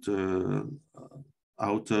building put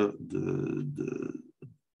out the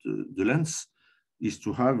lens is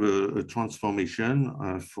to have a transformation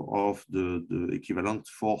of the equivalent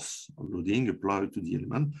force of loading applied to the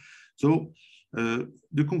element. So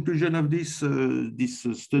the conclusion of this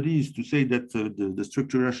study is to say that the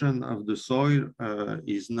structuration of the soil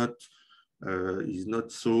is not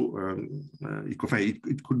so, it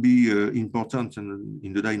could be important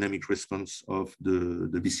in the dynamic response of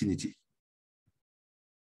the vicinity.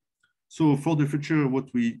 So for the future,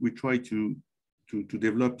 what we try to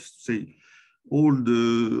develop, say, all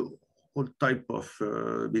type of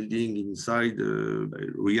building inside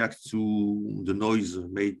react to the noise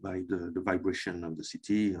made by the vibration of the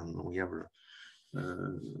city, and we have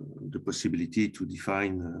the possibility to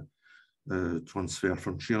define transfer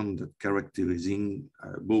function that characterizing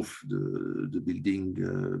both the building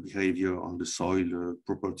behavior and the soil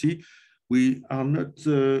property. We are not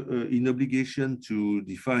in obligation to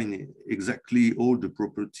define exactly all the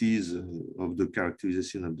properties of the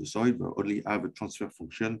characterization of the soil, but only have a transfer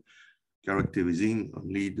function characterizing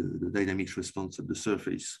only the dynamic response of the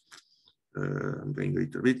surface. I'm going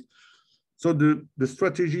later a bit. So the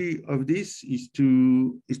strategy of this is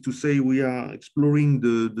to say we are exploring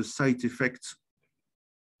the site effects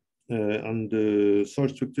and the soil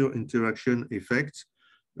structure interaction effects,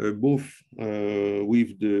 both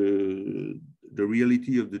with the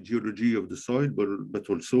reality of the geology of the soil, but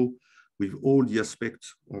also with all the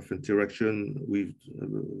aspects of interaction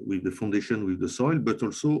with the foundation, with the soil, but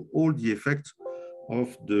also all the effects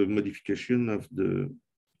of the modification of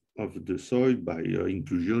the soil by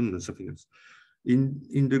inclusion and something else.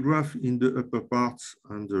 In the graph in the upper part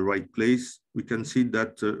on the right place, we can see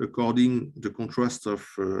that according the contrast of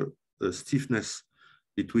stiffness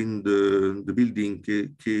between the building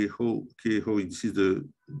K-ho, this is the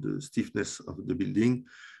stiffness of the building,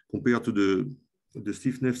 compared to the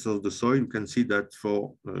stiffness of the soil. You can see that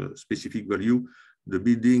for a specific value, the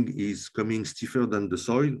building is coming stiffer than the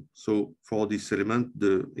soil. So for this element,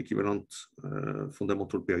 the equivalent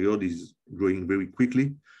fundamental period is growing very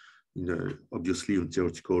quickly, obviously in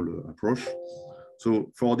theoretical approach.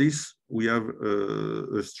 So for this, we have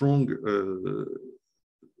a strong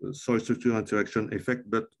soil structure interaction effect,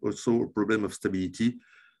 but also a problem of stability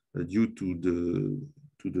due to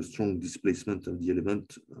the strong displacement of the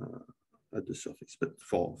element at the surface, but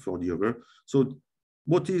for the other. So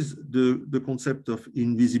what is the concept of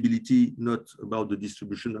invisibility, not about the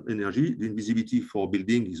distribution of energy? The invisibility for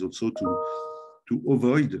building is also to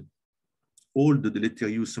avoid all the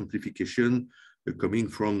deleterious amplification coming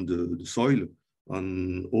from the soil,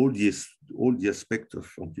 and all the aspect of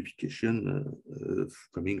amplification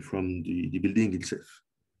coming from the building itself.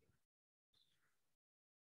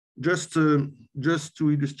 Just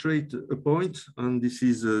to illustrate a point, and this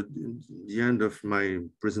is the end of my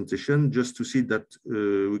presentation, just to see that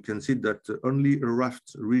we can see that only a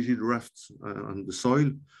rigid raft on the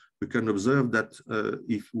soil, we can observe that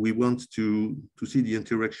if we want to see the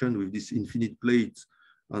interaction with this infinite plate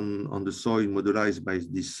on the soil modelized by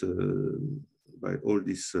this by all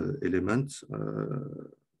these elements,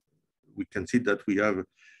 we can see that we have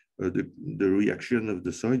the reaction of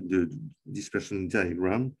the soil, the dispersion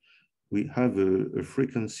diagram. We have a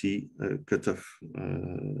frequency cutoff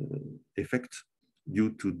effect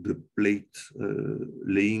due to the plate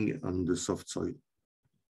laying on the soft soil.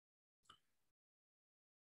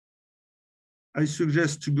 I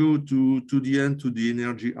suggest to go to the end, to the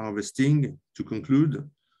energy harvesting, to conclude.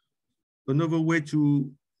 Another way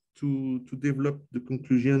to develop the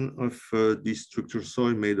conclusion of this structured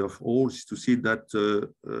soil made of holes is to see that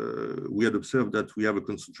we had observed that we have a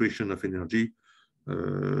concentration of energy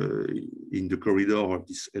in the corridor of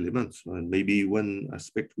these elements. And maybe one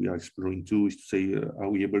aspect we are exploring too is to say, are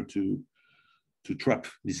we able to trap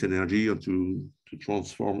this energy and to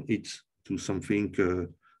transform it to something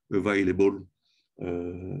available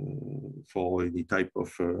for any type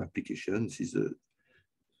of application? This is a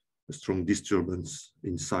strong disturbance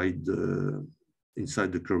inside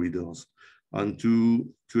the corridors. And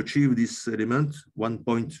to achieve this element, one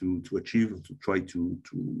point to try to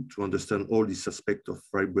understand all this aspect of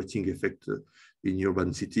vibrating effect in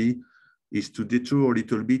urban city is to detour a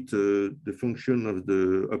little bit the function of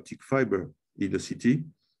the optic fiber in the city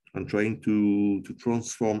and trying to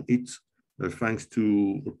transform it thanks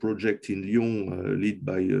to a project in Lyon led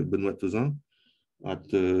by Benoît Tozin at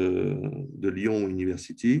the Lyon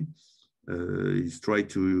University. Is try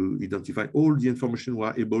to identify all the information we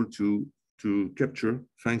are able to capture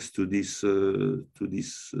thanks to this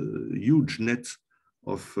huge net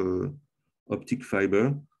of optic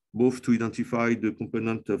fiber, both to identify the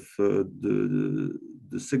component of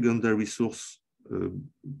the secondary source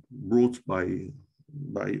brought by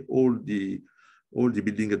all the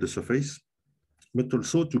building at the surface, but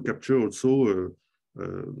also to capture also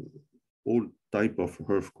all type of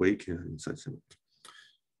earthquake inside cement.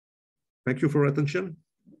 Thank you for your attention.